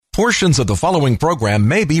Portions of the following program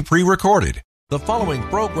may be pre-recorded. The following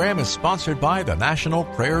program is sponsored by the National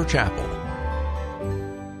Prayer Chapel.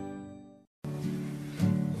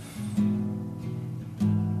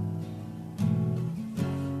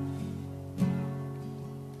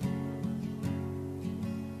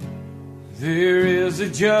 There is a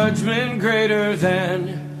judgment greater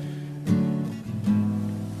than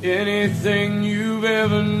anything you've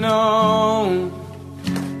ever known.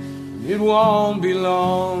 It won't be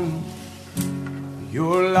long.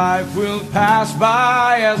 Your life will pass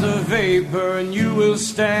by as a vapor, and you will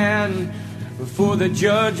stand before the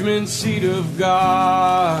judgment seat of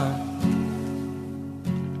God.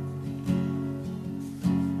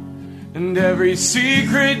 And every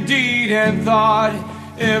secret deed and thought,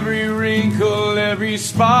 every wrinkle, every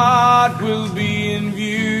spot will be in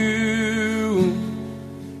view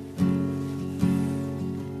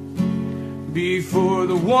before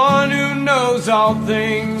the one who knows all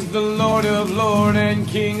things, the Lord of Lords and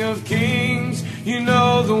King of Kings. You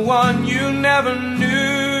know, the one you never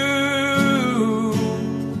knew.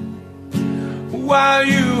 While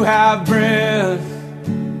you have breath,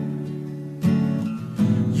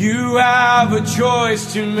 you have a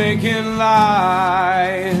choice to make in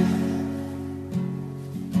life.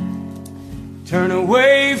 Turn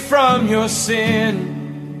away from your sin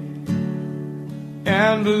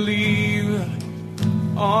and believe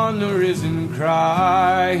on the risen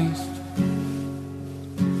Christ.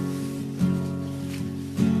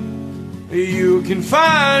 You can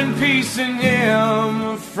find peace in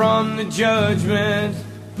Him from the judgment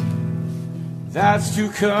that's to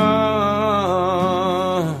come.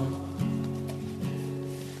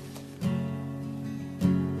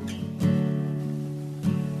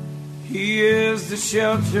 He is the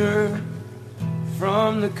shelter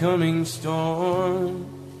from the coming storm.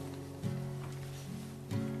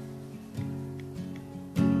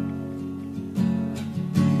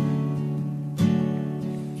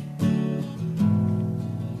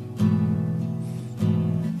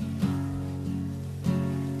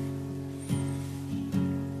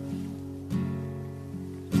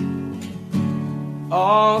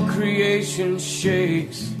 All creation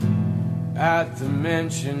shakes at the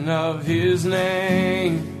mention of His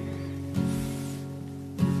name.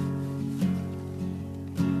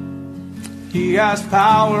 He has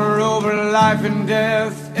power over life and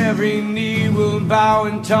death. Every knee will bow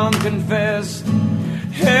and tongue confess.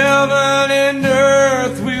 Heaven and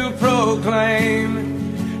earth will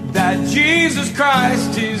proclaim that Jesus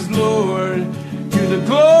Christ is Lord. To the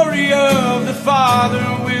glory of the Father,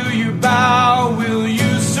 will you bow? Will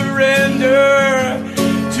you surrender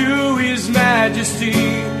to His majesty?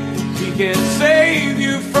 He can save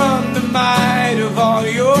you from the might of all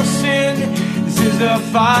your sin. This is the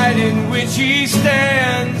fight in which He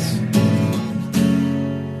stands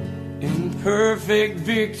in perfect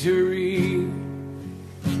victory.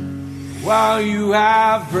 While you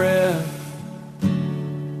have breath,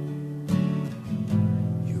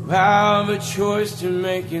 you have a choice to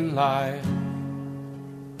make in life.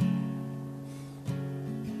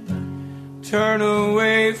 Turn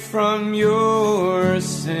away from your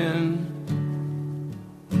sin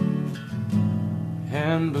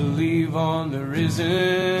and believe on the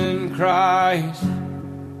risen Christ.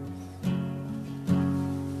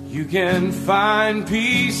 You can find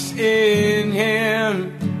peace in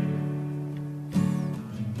Him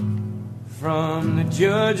from the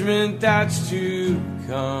judgment that's to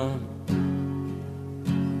come.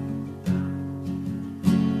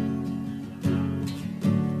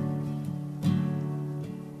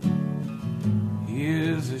 He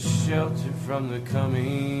is a shelter from the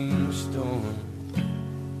coming storm.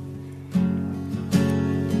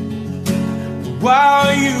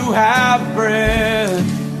 While you have breath,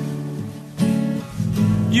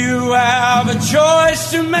 you have a choice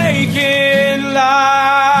to make in life.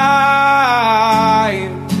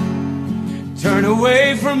 Turn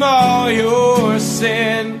away from all your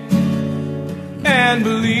sin and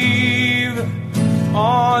believe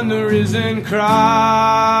on the risen Christ.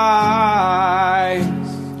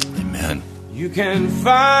 Amen. You can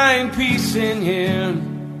find peace in Him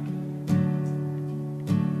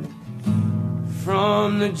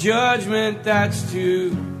from the judgment that's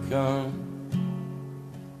to come.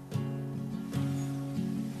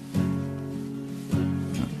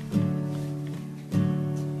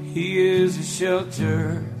 He is a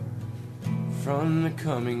shelter from the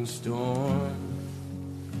coming storm.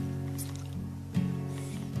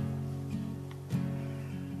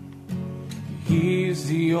 He's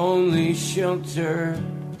the only shelter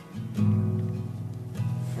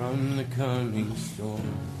from the coming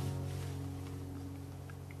storm.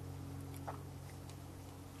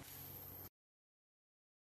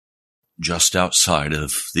 just outside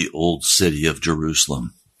of the old city of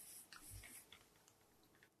Jerusalem.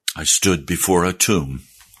 I stood before a tomb.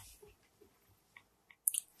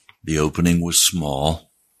 The opening was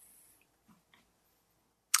small.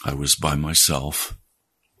 I was by myself.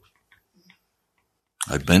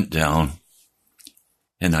 I bent down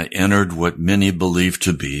and I entered what many believe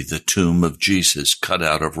to be the tomb of Jesus cut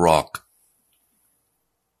out of rock.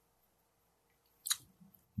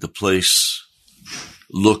 The place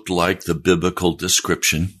looked like the biblical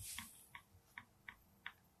description,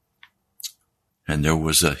 and there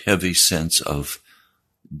was a heavy sense of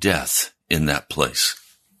death in that place.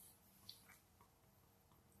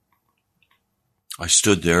 I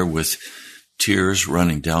stood there with tears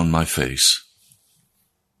running down my face.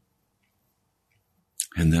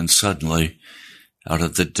 And then suddenly, out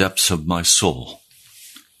of the depths of my soul,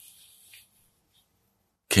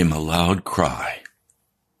 came a loud cry.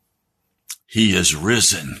 He is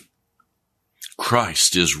risen.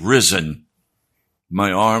 Christ is risen.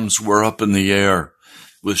 My arms were up in the air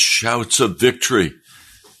with shouts of victory.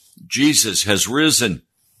 Jesus has risen.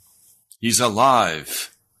 He's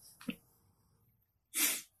alive.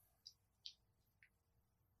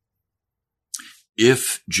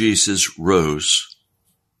 If Jesus rose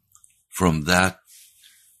from that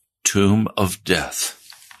tomb of death,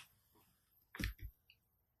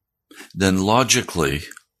 then logically,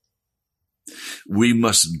 we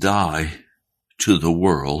must die to the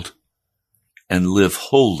world and live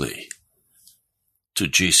wholly to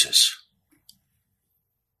Jesus.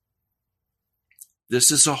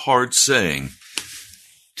 This is a hard saying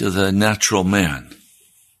to the natural man.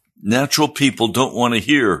 Natural people don't want to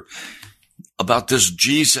hear about this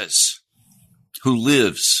Jesus who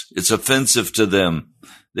lives. It's offensive to them.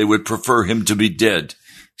 They would prefer him to be dead,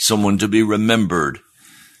 someone to be remembered,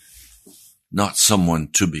 not someone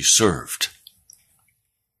to be served.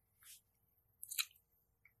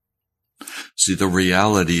 See, the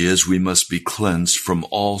reality is we must be cleansed from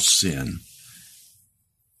all sin,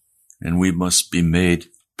 and we must be made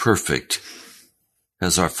perfect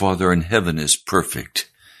as our Father in heaven is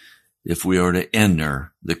perfect if we are to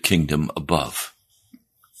enter the kingdom above.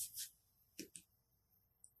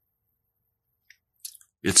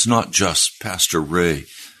 It's not just Pastor Ray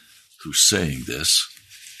who's saying this.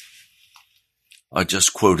 I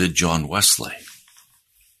just quoted John Wesley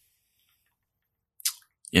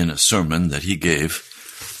in a sermon that he gave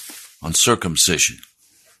on circumcision.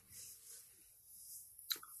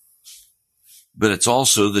 But it's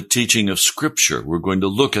also the teaching of Scripture. We're going to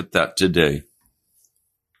look at that today.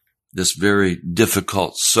 This very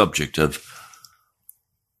difficult subject of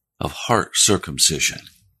heart circumcision.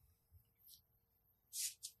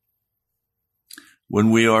 When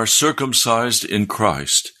we are circumcised in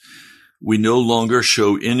Christ, we no longer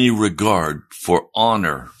show any regard for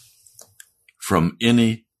honor from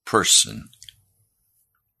any person.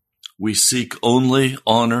 We seek only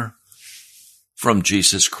honor from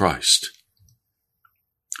Jesus Christ.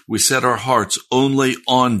 We set our hearts only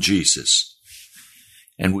on Jesus,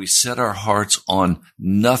 and we set our hearts on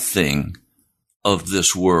nothing of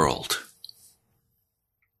this world.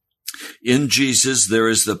 In Jesus, there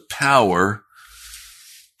is the power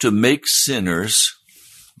to make sinners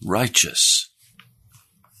righteous.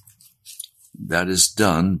 That is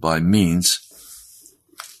done by means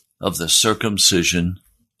of the circumcision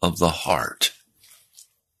of the heart.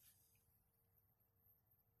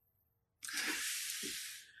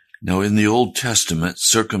 Now, in the Old Testament,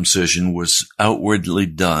 circumcision was outwardly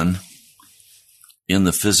done in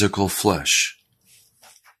the physical flesh.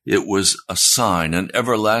 It was a sign, an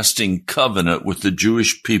everlasting covenant with the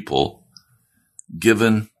Jewish people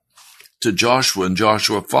given to Joshua in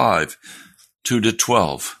Joshua 5,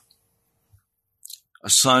 2-12. A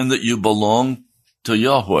sign that you belong to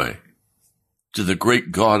Yahweh, to the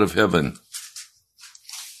great God of heaven.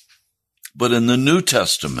 But in the New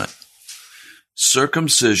Testament,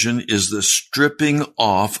 circumcision is the stripping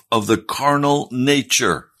off of the carnal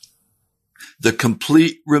nature, the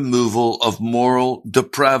complete removal of moral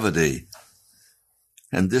depravity.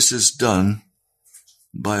 And this is done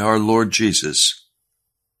by our Lord Jesus.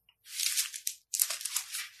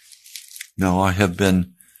 Now, I have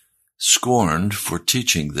been scorned for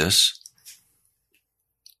teaching this.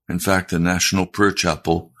 In fact, the National Prayer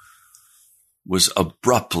Chapel was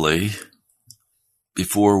abruptly,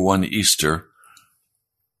 before one Easter,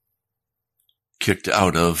 kicked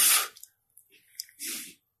out of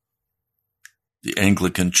the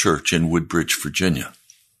Anglican Church in Woodbridge, Virginia.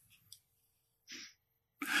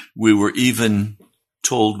 We were even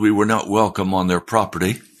told we were not welcome on their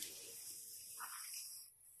property.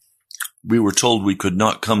 We were told we could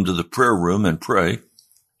not come to the prayer room and pray.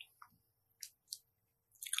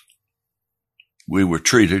 we were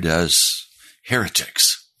treated as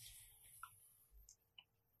heretics.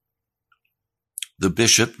 The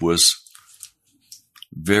bishop was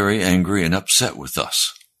very angry and upset with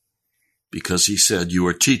us because he said, you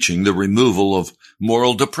are teaching the removal of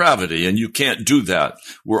moral depravity, and you can't do that.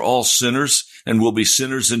 We're all sinners and we'll be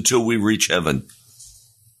sinners until we reach heaven.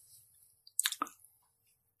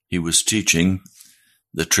 He was teaching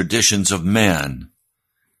the traditions of man.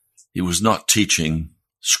 He was not teaching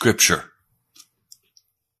Scripture.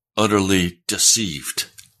 Utterly deceived.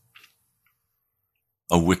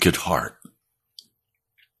 A wicked heart.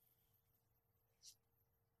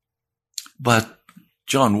 But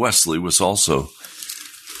John Wesley was also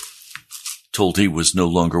told he was no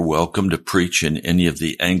longer welcome to preach in any of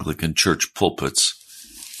the Anglican church pulpits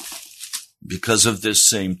because of this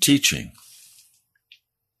same teaching.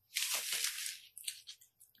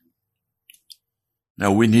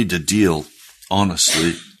 Now, we need to deal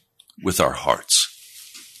honestly with our hearts.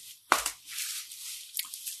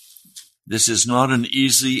 This is not an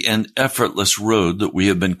easy and effortless road that we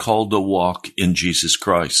have been called to walk in Jesus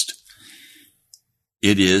Christ.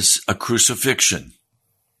 It is a crucifixion.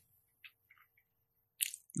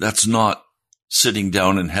 That's not sitting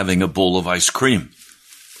down and having a bowl of ice cream.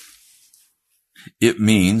 It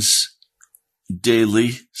means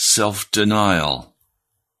daily self-denial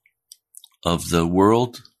of the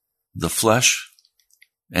world, the flesh,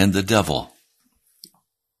 and the devil.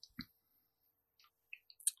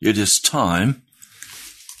 It is time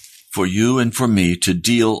for you and for me to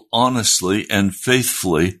deal honestly and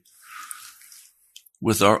faithfully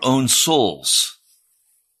with our own souls.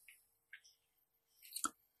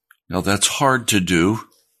 Now that's hard to do,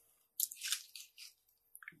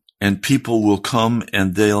 and people will come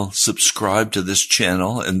and they'll subscribe to this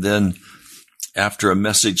channel, and then after a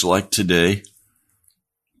message like today,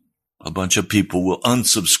 a bunch of people will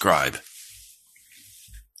unsubscribe.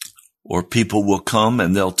 Or people will come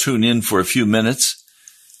and they'll tune in for a few minutes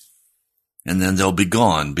and then they'll be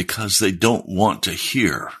gone because they don't want to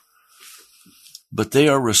hear. But they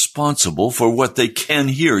are responsible for what they can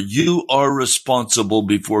hear. You are responsible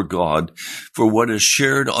before God for what is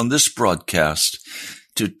shared on this broadcast,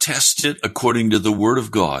 to test it according to the Word of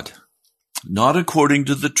God. Not according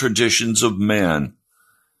to the traditions of man,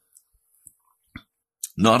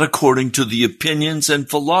 not according to the opinions and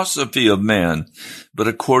philosophy of man, but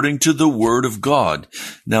according to the Word of God.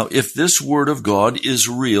 Now, if this Word of God is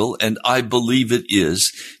real, and I believe it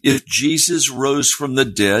is, if Jesus rose from the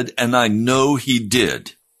dead, and I know he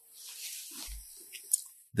did,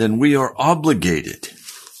 then we are obligated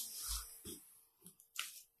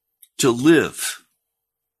to live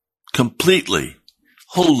completely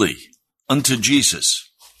holy unto Jesus,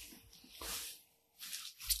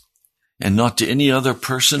 and not to any other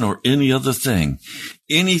person or any other thing.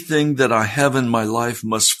 Anything that I have in my life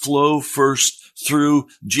must flow first through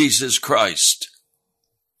Jesus Christ,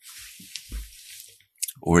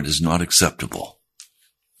 or it is not acceptable.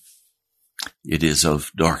 It is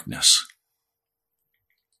of darkness.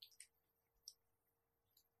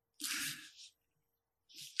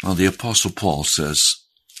 Now, the Apostle Paul says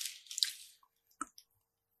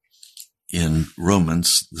in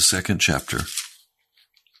Romans, the 2nd chapter,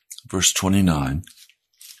 verse 29,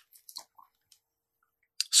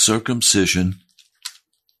 circumcision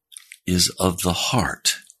is of the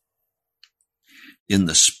heart, in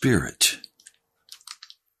the spirit,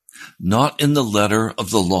 not in the letter of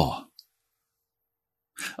the law,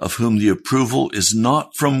 of whom the approval is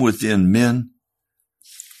not from within men,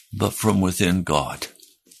 but from within God.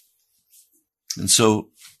 And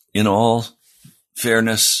so, in all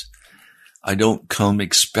fairness, I don't come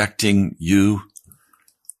expecting you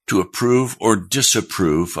to approve or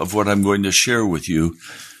disapprove of what I'm going to share with you.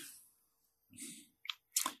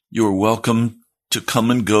 You are welcome to come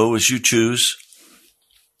and go as you choose,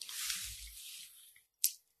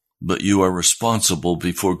 but you are responsible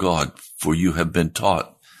before God, for you have been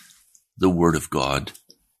taught the Word of God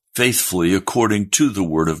faithfully according to the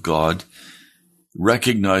Word of God,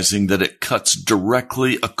 recognizing that it cuts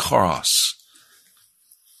directly across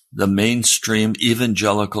the mainstream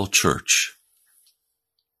evangelical church.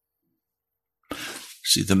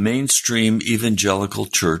 See, the mainstream evangelical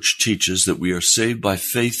church teaches that we are saved by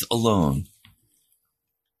faith alone.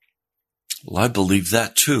 Well, I believe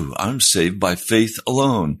that too. I'm saved by faith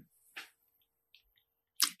alone.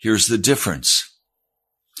 Here's the difference.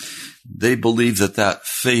 They believe that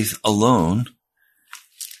faith alone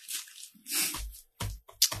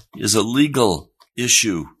is a legal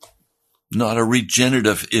issue, not a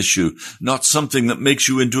regenerative issue, not something that makes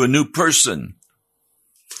you into a new person.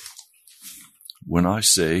 When I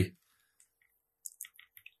say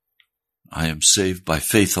I am saved by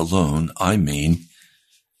faith alone, I mean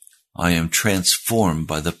I am transformed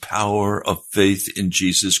by the power of faith in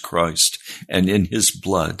Jesus Christ and in his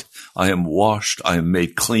blood. I am washed, I am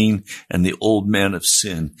made clean, and the old man of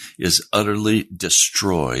sin is utterly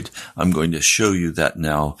destroyed. I'm going to show you that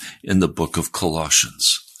now in the book of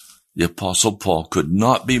Colossians. The Apostle Paul could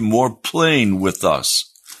not be more plain with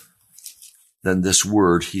us than this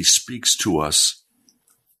word he speaks to us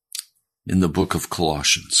in the book of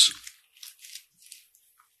Colossians.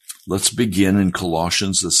 Let's begin in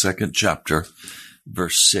Colossians, the 2nd chapter,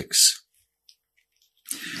 verse 6.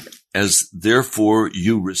 As therefore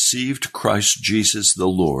you received Christ Jesus the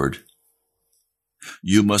Lord,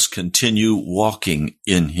 you must continue walking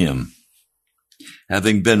in him,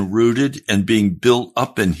 having been rooted and being built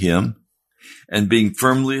up in him, and being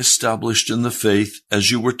firmly established in the faith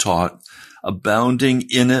as you were taught, abounding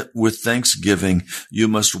in it with thanksgiving. You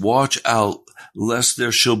must watch out lest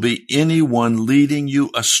there shall be anyone leading you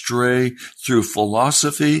astray through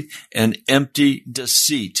philosophy and empty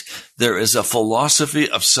deceit. There is a philosophy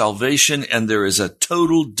of salvation and there is a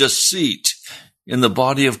total deceit in the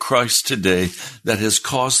body of Christ today that has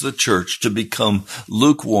caused the church to become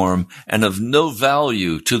lukewarm and of no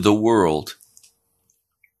value to the world,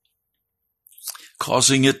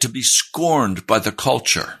 causing it to be scorned by the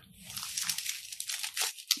culture,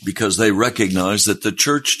 because they recognize that the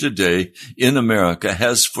church today in America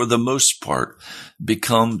has, for the most part,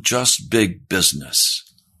 become just big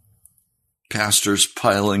business. Pastors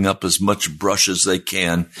piling up as much brush as they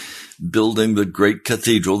can, building the great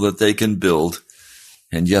cathedral that they can build,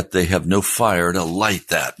 and yet they have no fire to light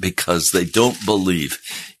that because they don't believe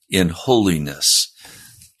in holiness.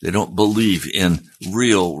 They don't believe in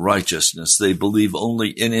real righteousness. They believe only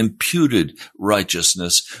in imputed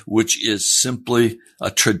righteousness, which is simply a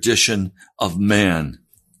tradition of man.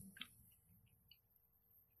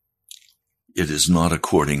 It is not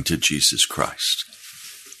according to Jesus Christ.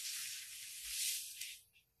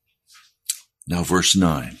 Now, verse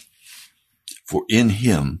 9. For in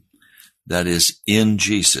him, that is, in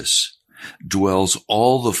Jesus, dwells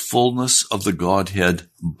all the fullness of the Godhead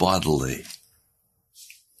bodily.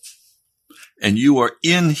 And you are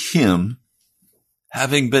in him,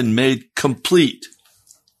 having been made complete.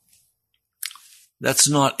 That's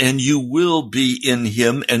not, and you will be in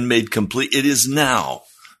him and made complete. It is now.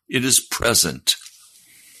 It is present.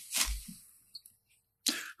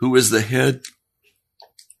 Who is the head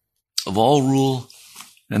of all rule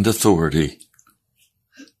and authority.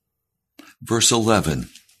 Verse 11.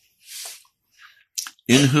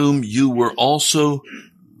 In whom you were also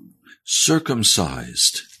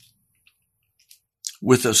circumcised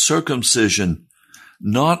with a circumcision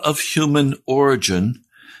not of human origin,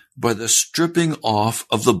 by the stripping off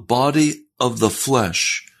of the body of the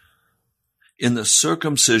flesh, in the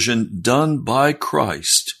circumcision done by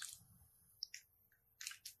Christ.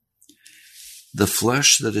 The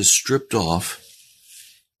flesh that is stripped off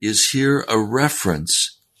is here a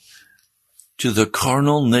reference to the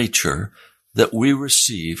carnal nature that we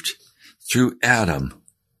received through Adam,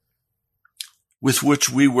 with which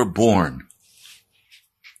we were born.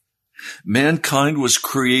 Mankind was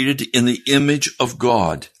created in the image of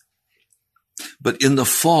God. But in the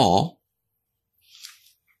fall,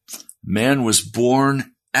 man was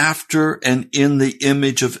born after and in the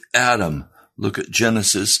image of Adam. Look at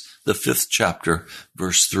Genesis, the 5th chapter,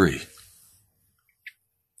 verse 3.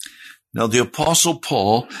 Now the Apostle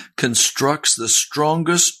Paul constructs the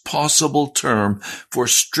strongest possible term for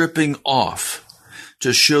stripping off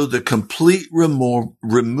to show the complete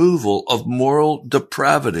removal of moral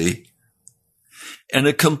depravity and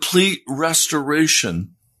a complete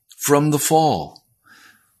restoration from the fall.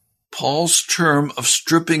 Paul's term of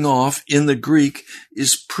stripping off in the Greek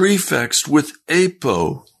is prefixed with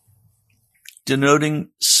apo,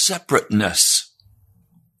 denoting separateness,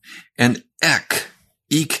 and ek,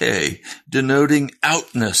 denoting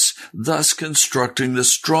outness, thus constructing the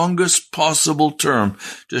strongest possible term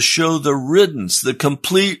to show the riddance, the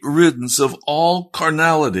complete riddance of all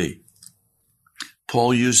carnality.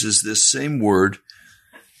 Paul uses this same word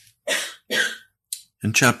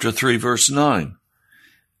in chapter 3, verse 9,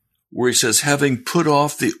 where he says, having put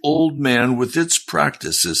off the old man with its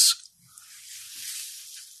practices.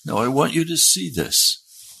 Now, I want you to see this.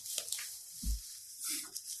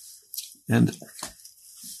 And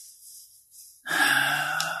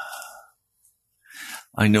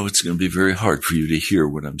I know it's going to be very hard for you to hear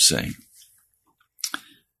what I'm saying,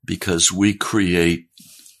 because we create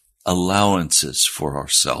allowances for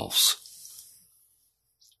ourselves.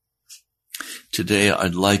 Today,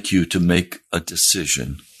 I'd like you to make a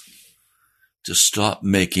decision to stop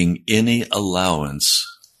making any allowance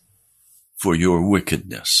for your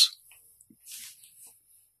wickedness,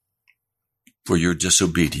 for your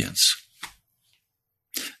disobedience.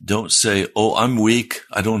 Don't say, oh, I'm weak.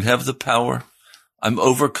 I don't have the power. I'm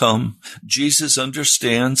overcome. Jesus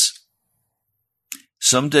understands.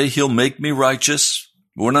 Someday he'll make me righteous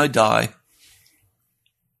when I die.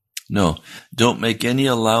 No, don't make any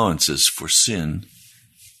allowances for sin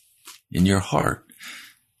in your heart.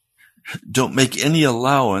 Don't make any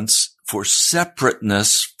allowance for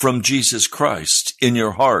separateness from Jesus Christ in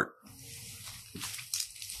your heart.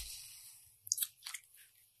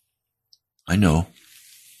 I know.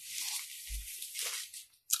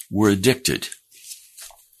 We're addicted.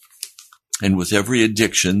 And with every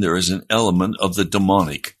addiction, there is an element of the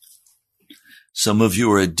demonic. Some of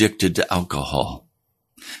you are addicted to alcohol.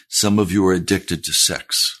 Some of you are addicted to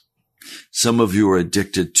sex. Some of you are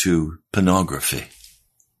addicted to pornography.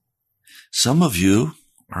 Some of you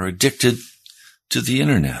are addicted to the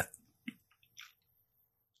internet.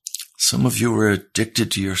 Some of you are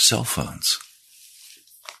addicted to your cell phones.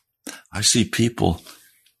 I see people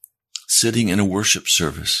sitting in a worship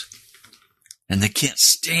service and they can't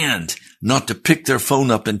stand not to pick their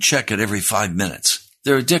phone up and check it every 5 minutes.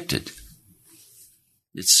 They're addicted.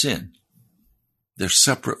 It's sin. They're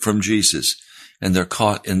separate from Jesus and they're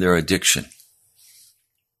caught in their addiction.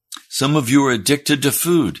 Some of you are addicted to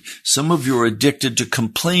food. Some of you are addicted to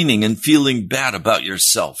complaining and feeling bad about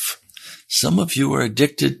yourself. Some of you are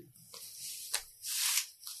addicted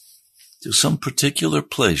to some particular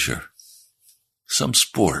pleasure, some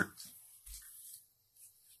sport.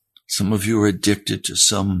 Some of you are addicted to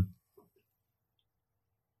some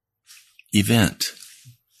event.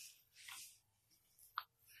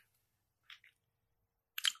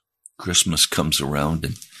 Christmas comes around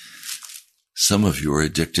and some of you are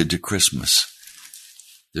addicted to Christmas.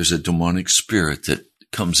 There's a demonic spirit that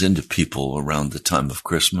comes into people around the time of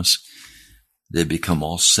Christmas. They become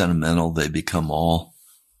all sentimental. They become all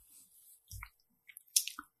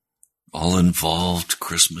involved.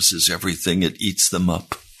 Christmas is everything. It eats them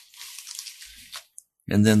up.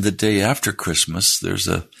 And then the day after Christmas, there's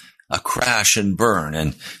a crash and burn,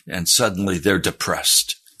 and suddenly they're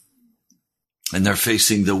depressed. And they're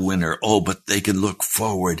facing the winter. Oh, but they can look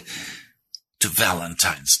forward to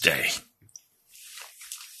Valentine's Day.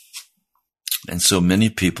 And so many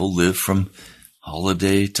people live from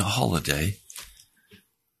holiday to holiday.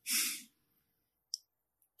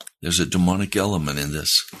 There's a demonic element in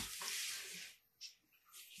this.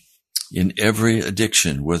 In every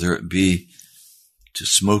addiction, whether it be to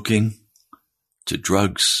smoking, to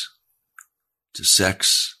drugs, to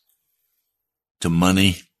sex, to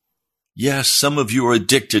money. Yes, some of you are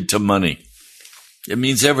addicted to money. It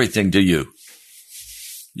means everything to you.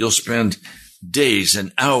 You'll spend days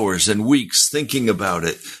and hours and weeks thinking about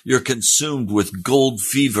it. You're consumed with gold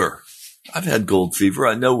fever. I've had gold fever.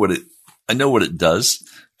 I know what it does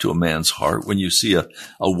to a man's heart when you see a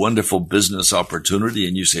wonderful business opportunity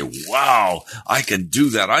and you say, wow, I can do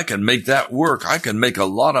that. I can make that work. I can make a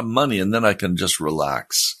lot of money and then I can just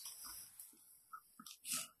relax.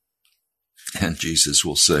 And Jesus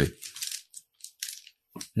will say,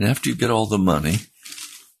 and after you get all the money,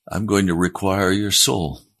 I'm going to require your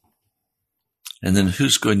soul. And then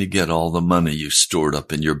who's going to get all the money you stored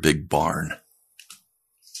up in your big barn?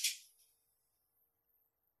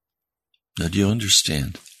 Now, do you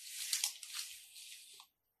understand?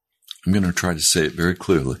 I'm going to try to say it very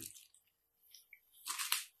clearly.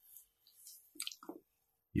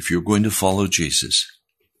 If you're going to follow Jesus,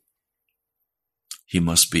 he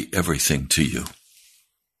must be everything to you.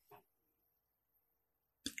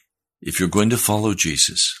 If you're going to follow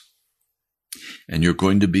Jesus, and you're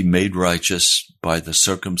going to be made righteous by the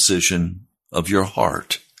circumcision of your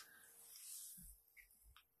heart,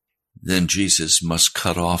 then Jesus must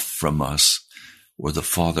cut off from us, or the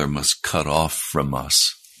Father must cut off from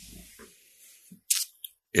us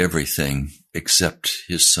everything except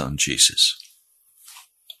his Son, Jesus.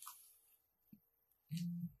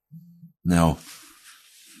 Now,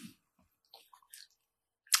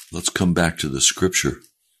 let's come back to the scripture.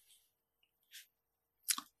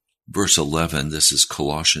 Verse 11, this is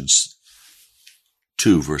Colossians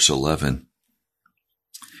 2, verse 11.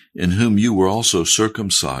 In whom you were also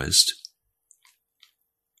circumcised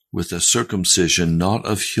with a circumcision not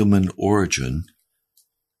of human origin.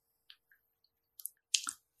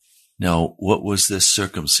 Now, what was this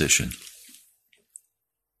circumcision?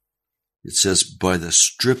 It says, by the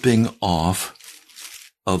stripping off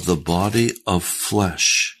of the body of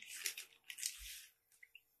flesh.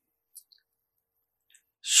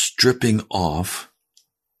 Stripping off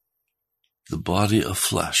the body of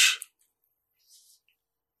flesh.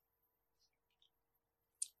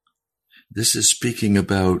 This is speaking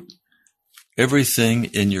about everything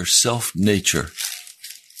in your self-nature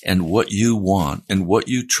and what you want and what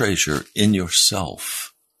you treasure in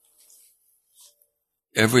yourself.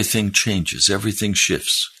 Everything changes, everything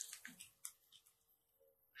shifts.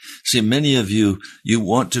 See, many of you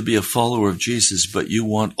want to be a follower of Jesus, but you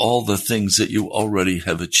want all the things that you already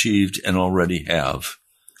have achieved and already have.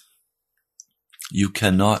 You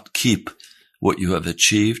cannot keep what you have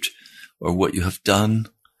achieved or what you have done,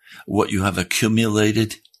 what you have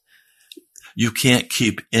accumulated. You can't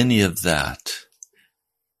keep any of that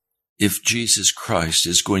if Jesus Christ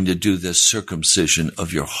is going to do this circumcision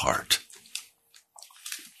of your heart.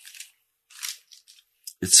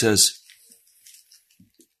 It says,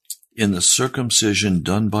 in the circumcision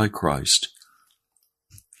done by Christ,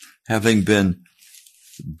 having been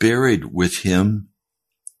buried with him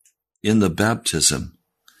in the baptism,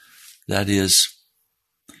 that is,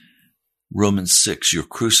 Romans 6, you're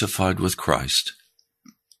crucified with Christ,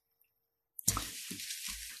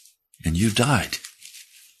 and you died.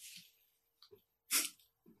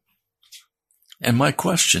 And my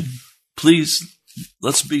question, please,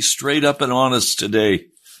 let's be straight up and honest today.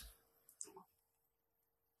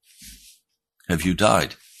 Have you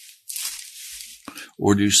died?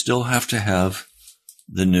 Or do you still have to have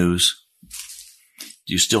the news?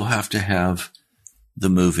 Do you still have to have the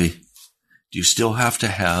movie? Do you still have to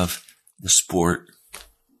have the sport?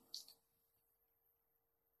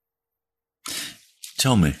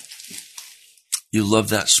 Tell me, you love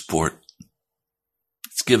that sport.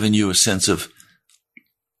 It's given you a sense of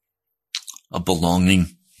a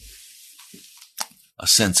belonging, a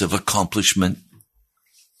sense of accomplishment.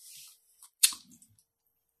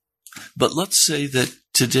 But let's say that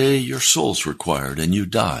today your soul's required and you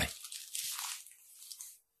die.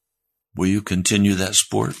 Will you continue that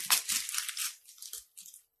sport?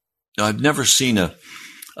 Now, I've never seen a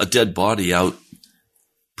dead body out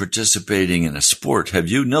participating in a sport. Have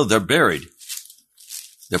you? No, they're buried.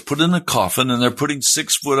 They're put in a coffin and they're putting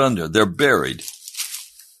 6 foot under. They're buried.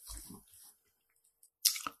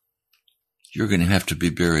 You're going to have to be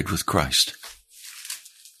buried with Christ.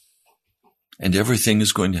 And everything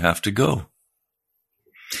is going to have to go.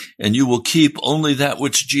 And you will keep only that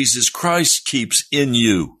which Jesus Christ keeps in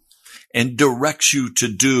you and directs you to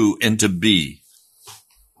do and to be.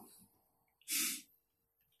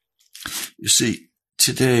 You see,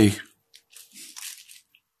 today,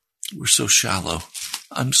 we're so shallow.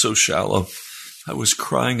 I'm so shallow. I was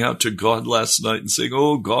crying out to God last night and saying,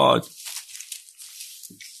 oh God,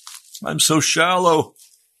 I'm so shallow.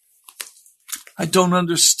 I don't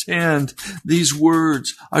understand these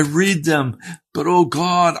words. I read them, but oh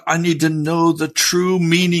God, I need to know the true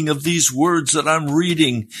meaning of these words that I'm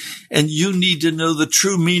reading. And you need to know the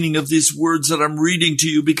true meaning of these words that I'm reading to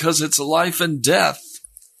you because it's life and death.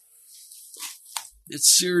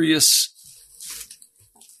 It's serious.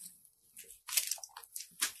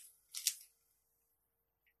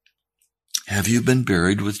 Have you been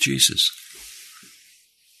buried with Jesus?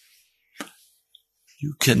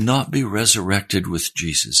 You cannot be resurrected with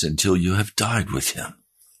Jesus until you have died with him.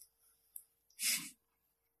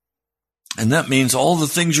 And that means all the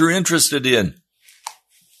things you're interested in.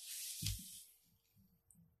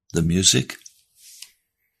 The music,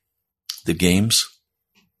 the games.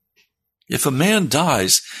 If a man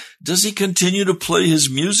dies, does he continue to play his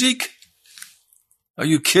music? Are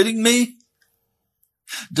you kidding me?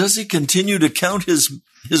 Does he continue to count his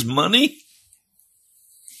money?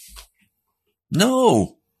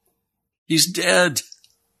 No, he's dead.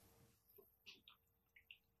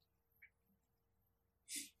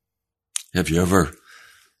 Have you ever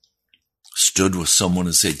stood with someone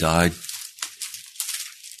as they died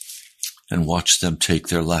and watched them take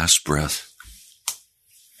their last breath?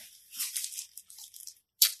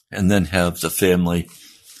 And then have the family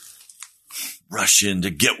rush in to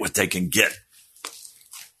get what they can get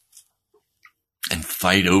and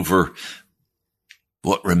fight over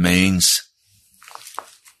what remains?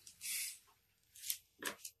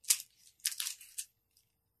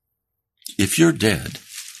 If you're dead,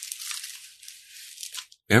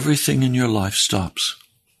 everything in your life stops.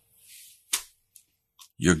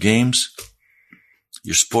 Your games,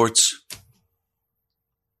 your sports,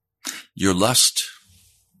 your lust,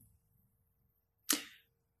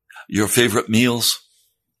 your favorite meals.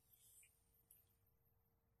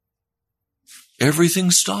 Everything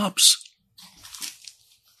stops.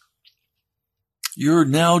 You're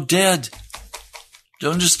now dead. Do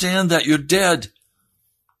you understand that? You're dead.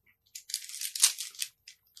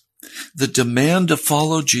 The demand to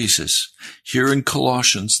follow Jesus here in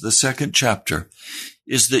Colossians, the 2nd chapter,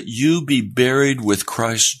 is that you be buried with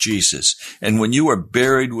Christ Jesus. And when you are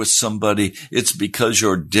buried with somebody, it's because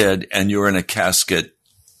you're dead and you're in a casket.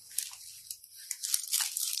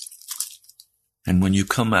 And when you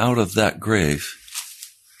come out of that grave,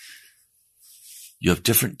 you have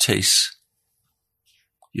different tastes.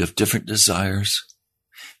 You have different desires.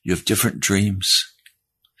 You have different dreams.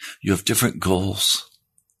 You have different goals.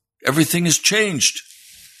 Everything has changed.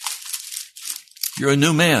 You're a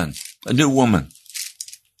new man, a new woman.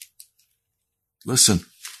 Listen.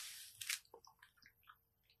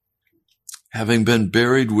 Having been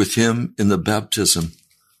buried with him in the baptism,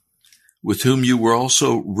 with whom you were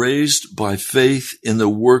also raised by faith in the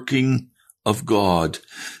working of God,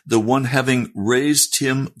 the one having raised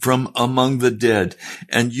him from among the dead,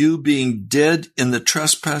 and you being dead in the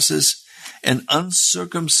trespasses and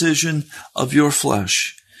uncircumcision of your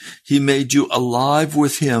flesh, he made you alive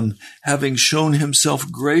with him, having shown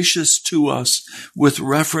himself gracious to us with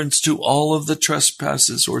reference to all of the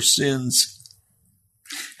trespasses or sins,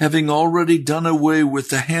 having already done away with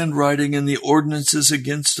the handwriting and the ordinances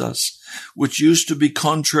against us, which used to be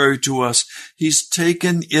contrary to us. He's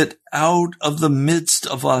taken it out of the midst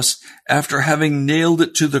of us after having nailed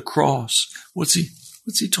it to the cross. What's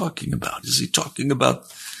he talking about? Is he talking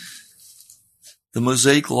about the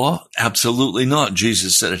Mosaic law? Absolutely not.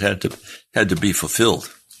 Jesus said it had to be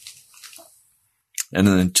fulfilled. And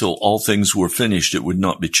then until all things were finished, it would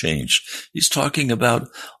not be changed. He's talking about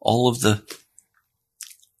all of the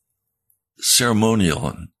ceremonial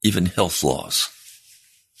and even health laws.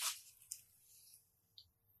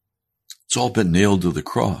 It's all been nailed to the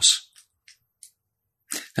cross.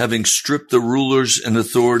 Having stripped the rulers and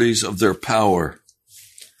authorities of their power.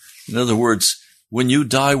 In other words, when you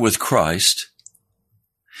die with Christ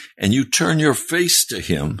and you turn your face to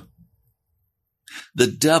him, the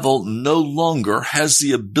devil no longer has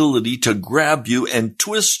the ability to grab you and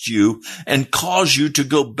twist you and cause you to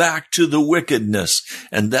go back to the wickedness.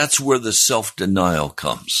 And that's where the self-denial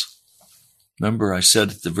comes. Remember, I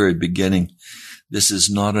said at the very beginning, this is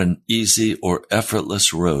not an easy or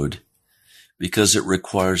effortless road because it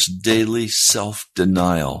requires daily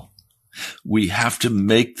self-denial. We have to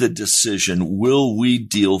make the decision, will we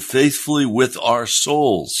deal faithfully with our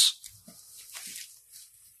souls?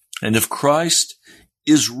 And if Christ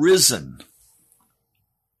is risen,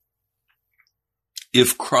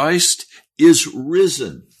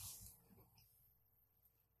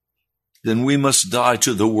 then we must die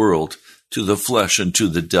to the world, to the flesh, and to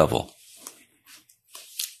the devil.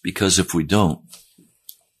 Because if we don't,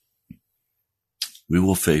 we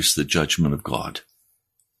will face the judgment of God.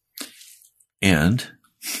 And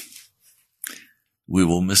we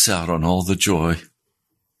will miss out on all the joy.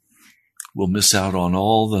 We'll miss out on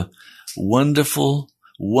all the wonderful,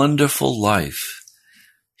 wonderful life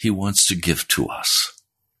he wants to give to us.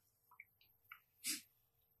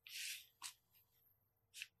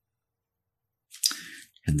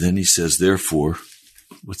 And then he says, therefore,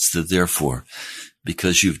 what's the therefore?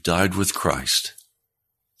 Because you've died with Christ.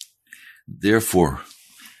 Therefore,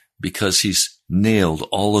 because he's nailed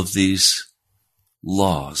all of these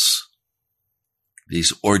laws,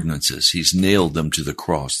 these ordinances, he's nailed them to the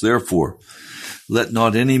cross. Therefore, let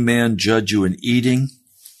not any man judge you in eating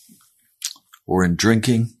or in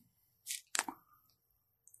drinking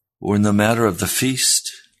or in the matter of the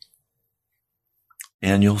feast,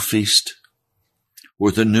 annual feast,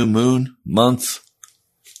 or the new moon, month,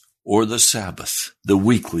 or the Sabbath, the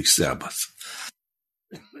weekly Sabbath.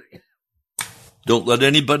 Don't let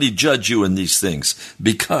anybody judge you in these things,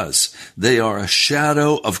 because they are a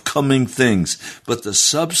shadow of coming things, but the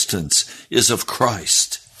substance is of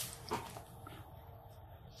Christ.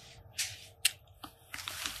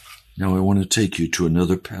 Now I want to take you to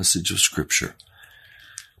another passage of Scripture,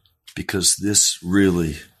 because this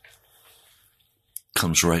really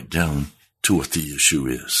comes right down to what the issue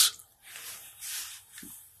is.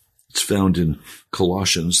 It's found in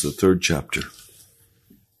Colossians, the 3rd chapter.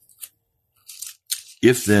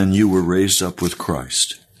 If then you were raised up with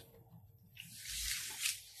Christ.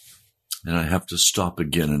 And I have to stop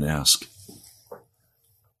again and ask,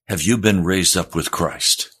 have you been raised up with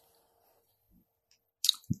Christ?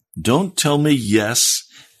 Don't tell me yes,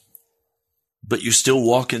 but you still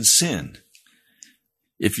walk in sin.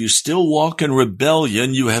 If you still walk in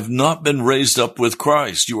rebellion, you have not been raised up with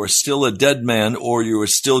Christ. You are still a dead man, or you are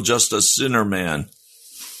still just a sinner man.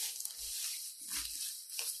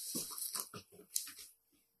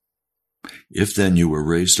 If then you were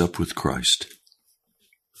raised up with Christ,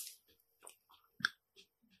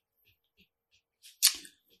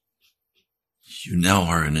 you now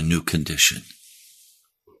are in a new condition.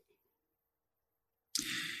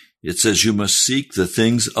 It says you must seek the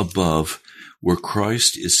things above, where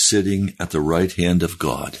Christ is sitting at the right hand of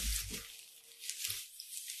God.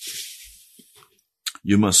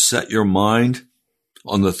 You must set your mind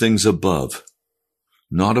on the things above,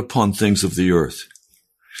 not upon things of the earth.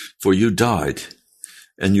 For you died,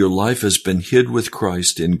 and your life has been hid with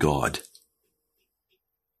Christ in God.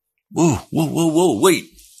 Whoa, wait.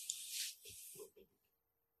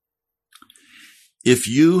 If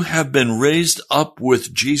you have been raised up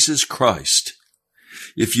with Jesus Christ,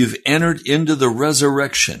 if you've entered into the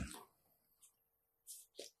resurrection,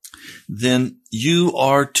 then you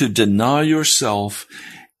are to deny yourself,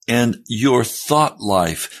 and your thought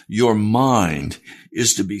life, your mind,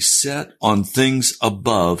 is to be set on things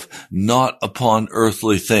above, not upon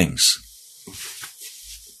earthly things.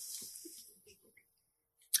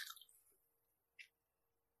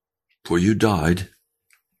 For you died,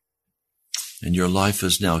 and your life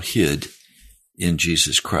is now hid in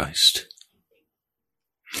Jesus Christ.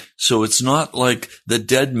 So it's not like the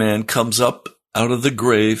dead man comes up out of the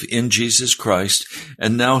grave in Jesus Christ,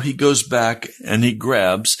 and now he goes back and he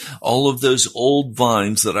grabs all of those old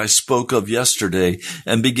vines that I spoke of yesterday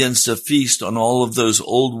and begins to feast on all of those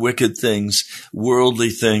old wicked things,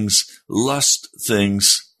 worldly things, lust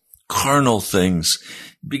things, carnal things,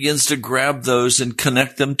 begins to grab those and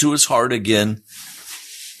connect them to his heart again.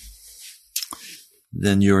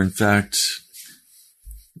 Then you're in fact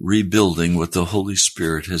rebuilding what the Holy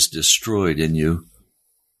Spirit has destroyed in you,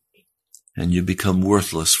 and you become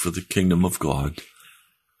worthless for the kingdom of God.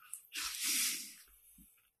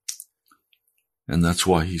 And that's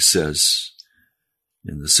why he says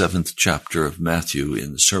in the 7th chapter of Matthew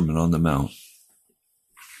in the Sermon on the Mount,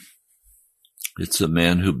 it's the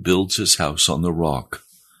man who builds his house on the rock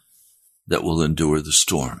that will endure the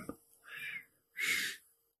storm.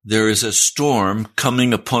 There is a storm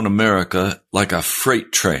coming upon America like a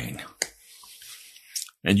freight train.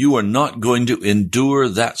 And you are not going to endure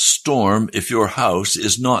that storm if your house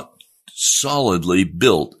is not solidly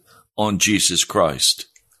built on Jesus Christ.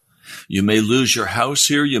 You may lose your house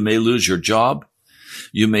here. You may lose your job.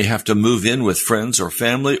 You may have to move in with friends or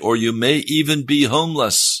family, or you may even be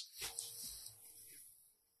homeless.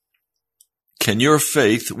 Can your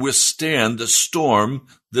faith withstand the storm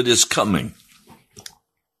that is coming?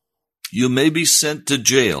 You may be sent to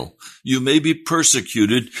jail. You may be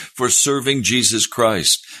persecuted for serving Jesus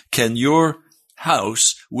Christ. Can your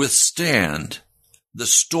house withstand the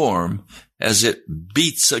storm as it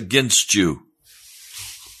beats against you?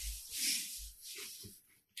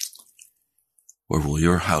 Or will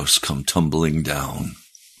your house come tumbling down?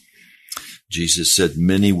 Jesus said,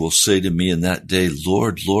 many will say to me in that day,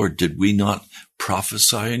 Lord, Lord, did we not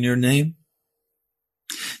prophesy in your name?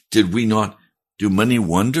 Did we not do many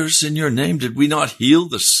wonders in your name? Did we not heal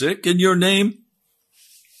the sick in your name?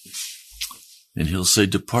 And he'll say,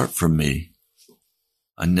 depart from me.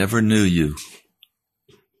 I never knew you.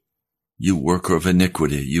 You worker of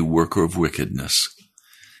iniquity, you worker of wickedness.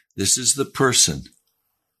 This is the person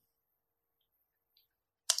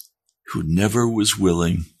who never was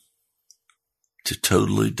willing to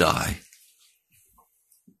totally die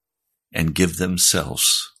and give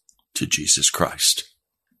themselves to Jesus Christ.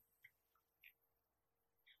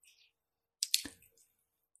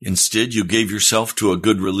 Instead, you gave yourself to a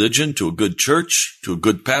good religion, to a good church, to a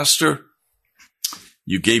good pastor.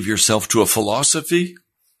 You gave yourself to a philosophy.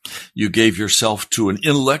 You gave yourself to an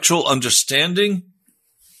intellectual understanding.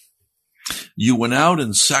 You went out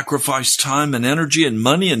and sacrificed time and energy and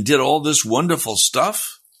money and did all this wonderful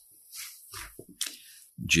stuff.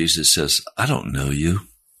 Jesus says, I don't know you.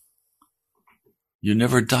 You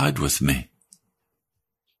never died with me.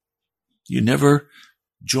 You never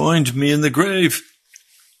joined me in the grave.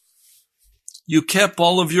 You kept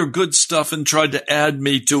all of your good stuff and tried to add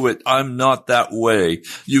me to it. I'm not that way.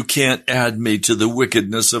 You can't add me to the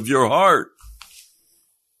wickedness of your heart.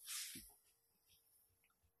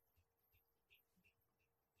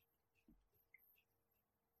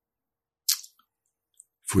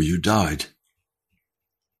 For you died,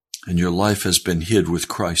 and your life has been hid with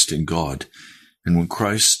Christ in God. And when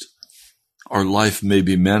Christ, our life, may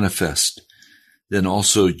be manifest, then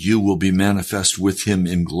also you will be manifest with him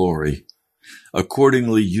in glory.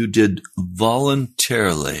 Accordingly, you did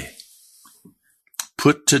voluntarily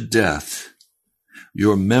put to death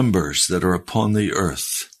your members that are upon the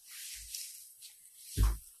earth.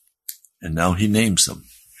 And now he names them: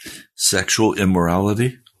 sexual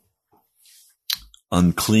immorality,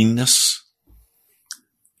 uncleanness,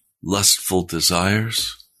 lustful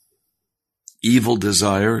desires, evil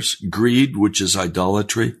desires, greed, which is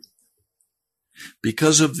idolatry,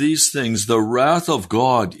 Because of these things, the wrath of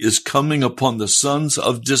God is coming upon the sons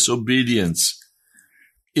of disobedience,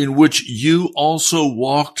 in which you also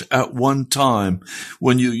walked at one time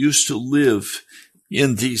when you used to live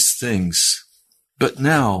in these things. But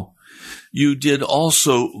now you did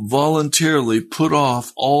also voluntarily put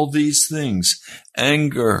off all these things: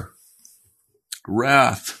 anger,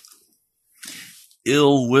 wrath,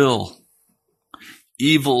 ill will,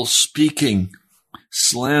 evil speaking,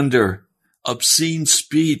 slander, obscene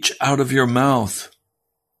speech out of your mouth.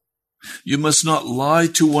 You must not lie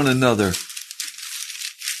to one another,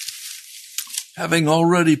 having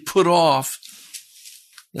already put off,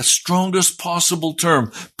 the strongest possible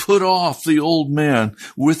term, put off the old man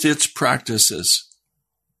with its practices,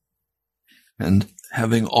 and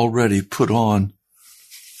having already put on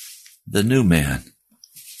the new man.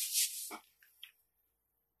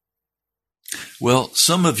 Well,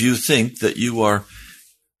 some of you think that you are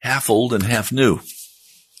half old and half new.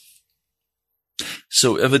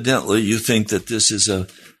 So evidently you think that this is a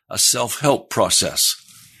self-help process.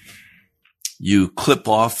 You clip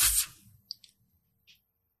off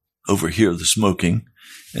over here the smoking,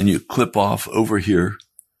 and you clip off over here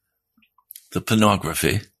the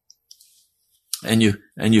pornography, and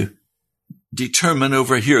you determine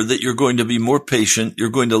over here that you're going to be more patient, you're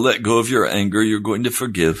going to let go of your anger, you're going to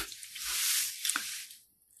forgive.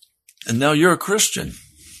 And now you're a Christian,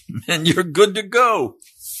 and you're good to go.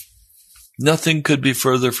 Nothing could be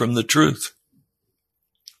further from the truth.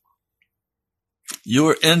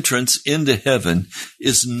 Your entrance into heaven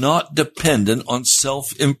is not dependent on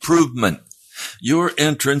self-improvement. Your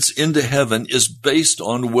entrance into heaven is based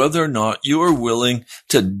on whether or not you are willing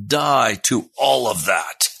to die to all of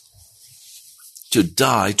that, to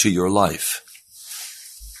die to your life,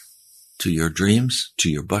 to your dreams, to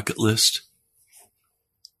your bucket list.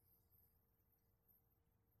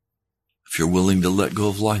 If you're willing to let go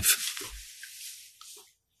of life.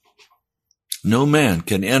 No man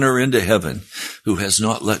can enter into heaven who has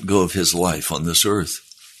not let go of his life on this earth.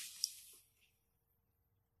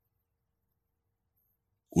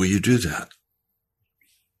 Will you do that?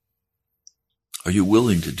 Are you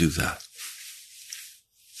willing to do that?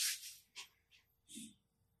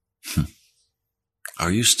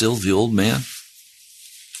 Are you still the old man?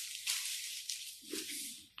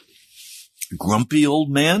 Grumpy old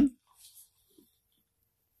man?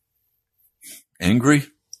 Angry?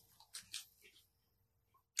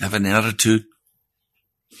 Have an attitude?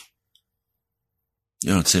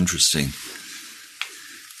 You know, it's interesting.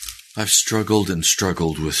 I've struggled and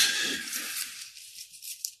struggled with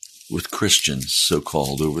Christians,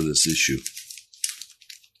 so-called, over this issue.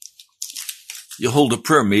 You hold a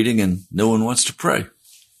prayer meeting and no one wants to pray.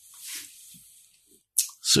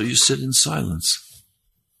 So you sit in silence.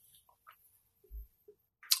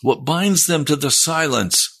 What binds them to the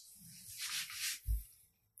silence?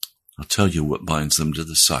 I'll tell you what binds them to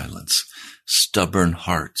the silence. Stubborn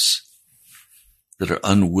hearts that are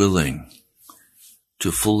unwilling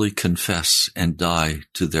to fully confess and die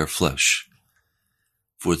to their flesh,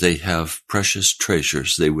 for they have precious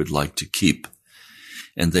treasures they would like to keep,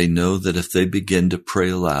 and they know that if they begin to pray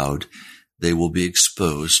aloud, they will be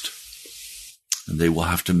exposed, and they will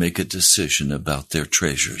have to make a decision about their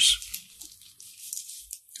treasures.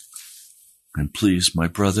 And please, my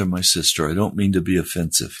brother, my sister, I don't mean to be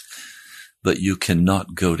offensive, but you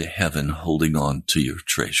cannot go to heaven holding on to your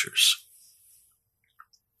treasures.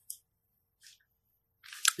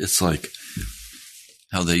 It's like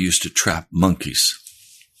how they used to trap monkeys.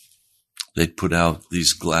 They'd put out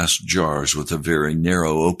these glass jars with a very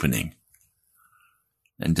narrow opening,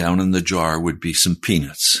 and down in the jar would be some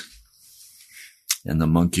peanuts. And the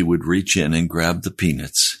monkey would reach in and grab the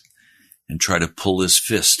peanuts and try to pull his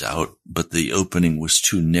fist out, but the opening was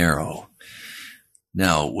too narrow.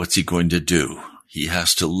 Now, what's he going to do? He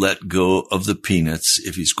has to let go of the peanuts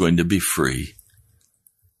if he's going to be free,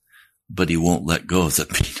 but he won't let go of the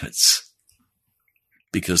peanuts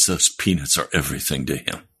because those peanuts are everything to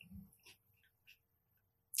him.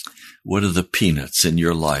 What are the peanuts in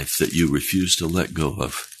your life that you refuse to let go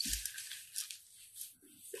of?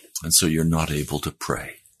 And so you're not able to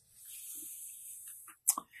pray.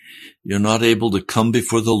 You're not able to come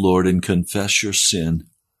before the Lord and confess your sin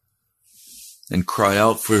and cry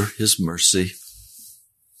out for his mercy.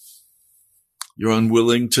 You're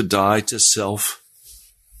unwilling to die to self.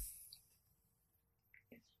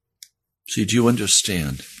 See, do you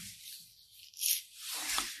understand?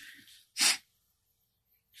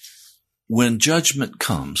 When judgment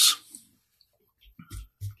comes,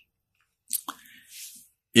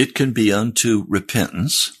 it can be unto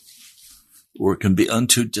repentance or it can be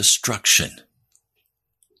unto destruction.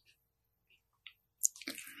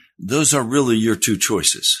 Those are really your two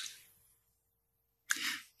choices.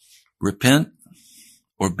 Repent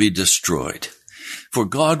or be destroyed. For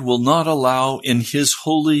God will not allow in his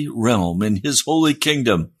holy realm, in his holy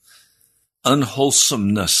kingdom,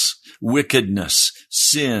 unwholesomeness, wickedness,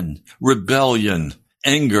 sin, rebellion,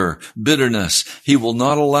 anger, bitterness. He will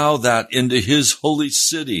not allow that into his holy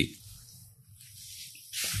city.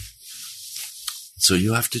 So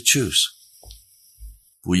you have to choose.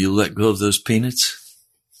 Will you let go of those peanuts?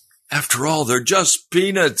 After all, they're just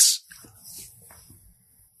peanuts.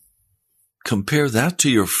 Compare that to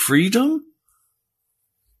your freedom?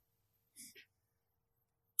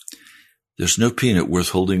 There's no peanut worth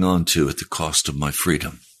holding on to at the cost of my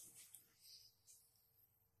freedom.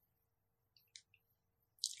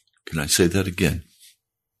 Can I say that again?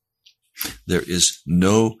 There is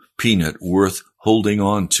no peanut worth holding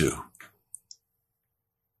on to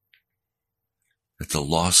at the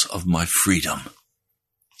loss of my freedom.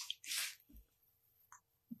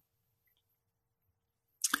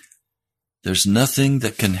 There's nothing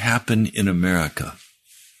that can happen in America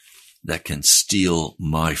that can steal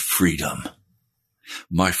my freedom.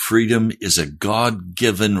 My freedom is a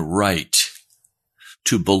God-given right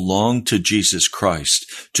to belong to Jesus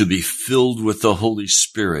Christ, to be filled with the Holy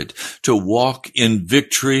Spirit, to walk in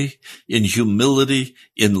victory, in humility,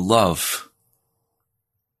 in love.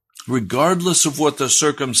 Regardless of what the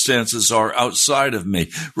circumstances are outside of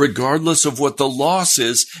me, regardless of what the loss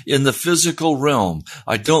is in the physical realm,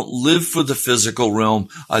 I don't live for the physical realm.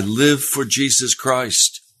 I live for Jesus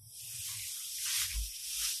Christ.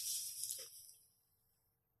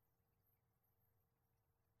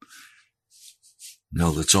 Now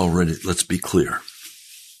let's be clear.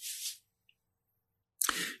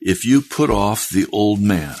 If you put off the old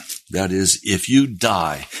man, that is, if you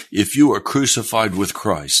die, if you are crucified with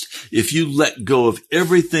Christ, if you let go of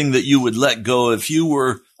everything that you would let go if you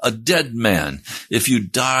were a dead man, if you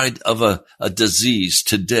died of a disease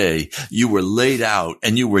today, you were laid out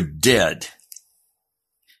and you were dead,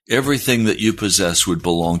 everything that you possess would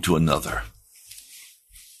belong to another.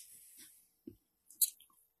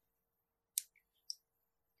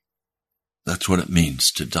 That's what it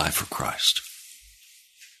means to die for Christ.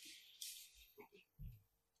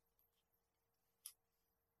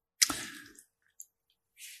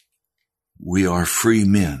 We are free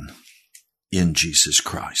men in Jesus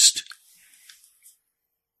Christ.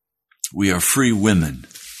 We are free women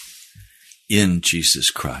in Jesus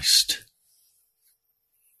Christ.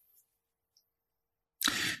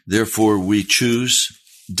 Therefore, we choose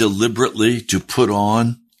deliberately to put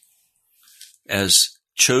on, as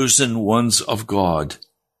chosen ones of God,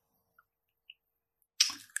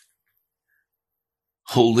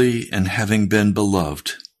 holy and having been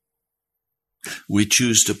beloved, we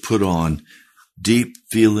choose to put on deep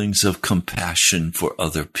feelings of compassion for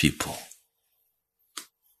other people.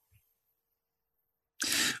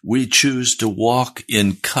 We choose to walk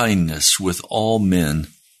in kindness with all men.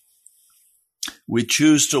 We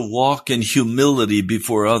choose to walk in humility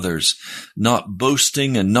before others, not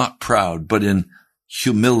boasting and not proud, but in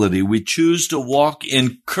humility. We choose to walk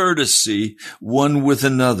in courtesy one with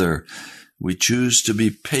another. We choose to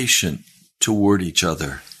be patient toward each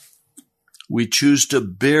other. We choose to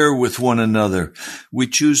bear with one another. We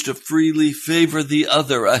choose to freely favor the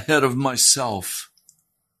other ahead of myself.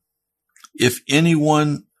 If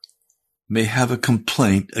anyone may have a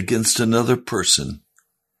complaint against another person,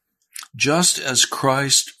 just as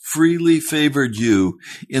Christ freely favored you,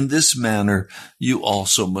 in this manner you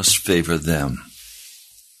also must favor them.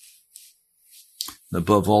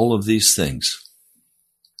 Above all of these things,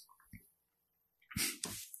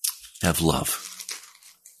 have love,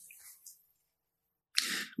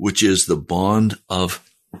 which is the bond of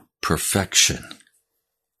perfection.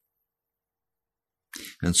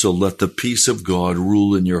 And so let the peace of God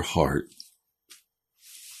rule in your heart.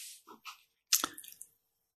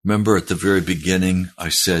 Remember at the very beginning, I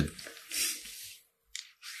said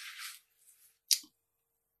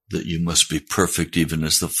that you must be perfect even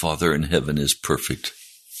as the Father in heaven is perfect.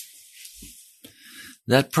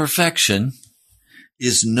 That perfection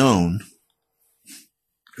is known,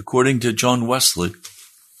 according to John Wesley,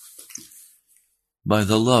 by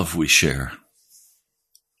the love we share.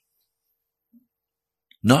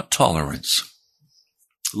 Not tolerance.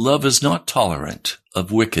 Love is not tolerant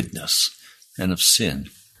of wickedness and of sin.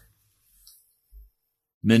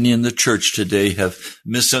 Many in the church today have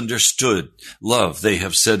misunderstood love. They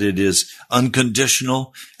have said it is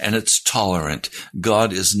unconditional and it's tolerant.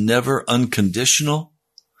 God is never unconditional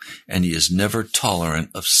and he is never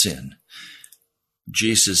tolerant of sin.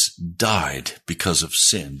 Jesus died because of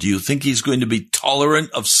sin. Do you think he's going to be tolerant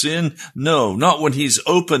of sin? No, not when he's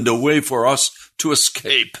opened a way for us to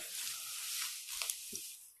escape.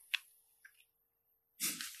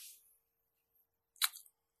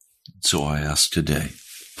 So I ask today,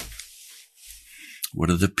 what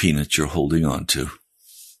are the peanuts you're holding on to?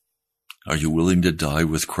 Are you willing to die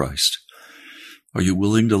with Christ? Are you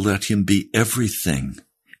willing to let him be everything?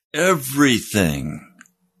 Everything.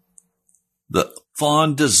 The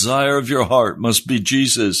fond desire of your heart must be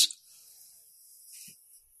Jesus.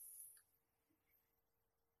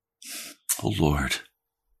 Oh Lord,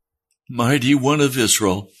 mighty one of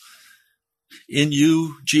Israel, in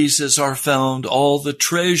you, Jesus, are found all the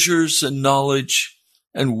treasures and knowledge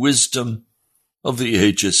and wisdom of the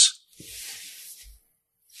ages.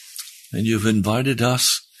 And you've invited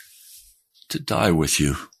us to die with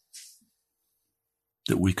you,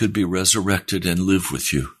 that we could be resurrected and live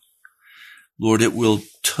with you. Lord, it will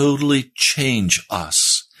totally change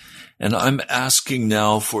us. And I'm asking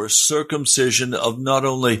now for a circumcision of not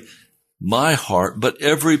only my heart, but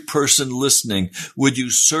every person listening. Would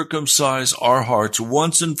you circumcise our hearts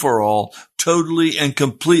once and for all, totally and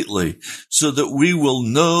completely, so that we will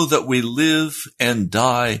know that we live and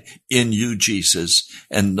die in you, Jesus,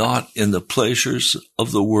 and not in the pleasures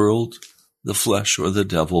of the world, the flesh, or the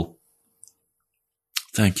devil.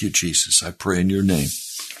 Thank you, Jesus. I pray in your name.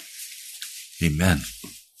 Amen.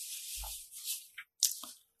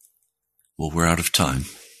 Well, we're out of time.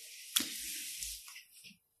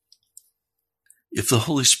 If the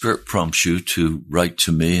Holy Spirit prompts you to write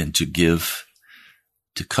to me and to give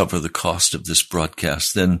to cover the cost of this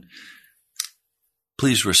broadcast, then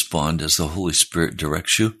please respond as the Holy Spirit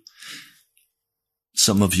directs you.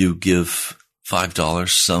 Some of you give $5,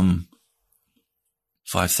 some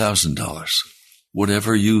 $5,000.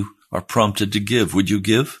 Whatever you are prompted to give, would you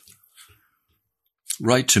give?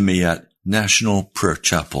 Write to me at National Prayer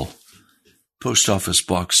Chapel, Post Office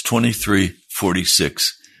Box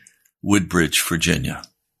 2346, Woodbridge, Virginia,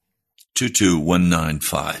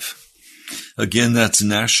 22195. Again, that's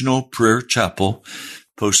National Prayer Chapel,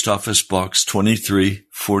 Post Office Box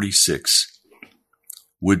 2346,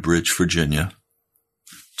 Woodbridge, Virginia,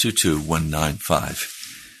 22195.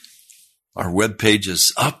 Our webpage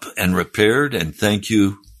is up and repaired, and thank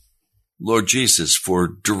you, Lord Jesus, for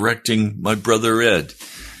directing my brother Ed.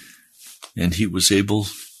 And he was able,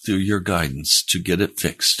 through your guidance, to get it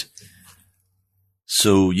fixed.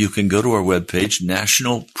 So you can go to our webpage,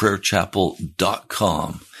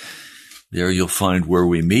 nationalprayerchapel.com. There you'll find where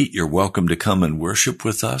we meet. You're welcome to come and worship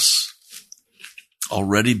with us.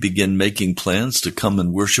 Already begin making plans to come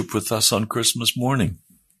and worship with us on Christmas morning.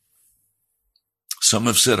 Some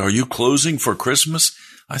have said, are you closing for Christmas?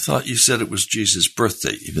 I thought you said it was Jesus'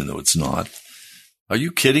 birthday, even though it's not. Are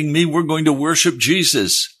you kidding me? We're going to worship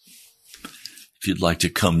Jesus. If you'd like to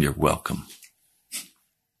come, you're welcome.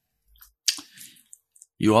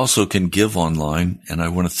 You also can give online, and I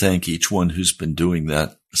want to thank each one who's been doing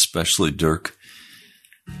that, especially Dirk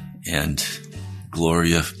and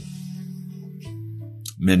Gloria.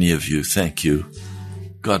 Many of you, thank you.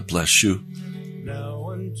 God bless you.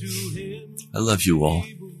 I love you all.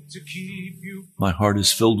 My heart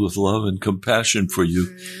is filled with love and compassion for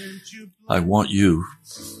you. I want you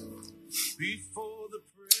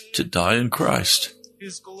to die in Christ,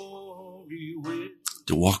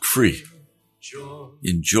 to walk free,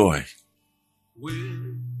 in joy.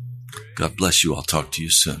 God bless you. I'll talk to you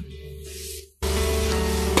soon.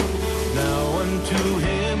 Now unto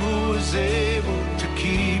him who is able to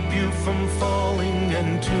keep you from falling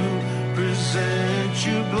and to present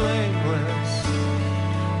you blameless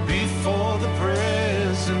before the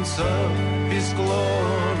presence of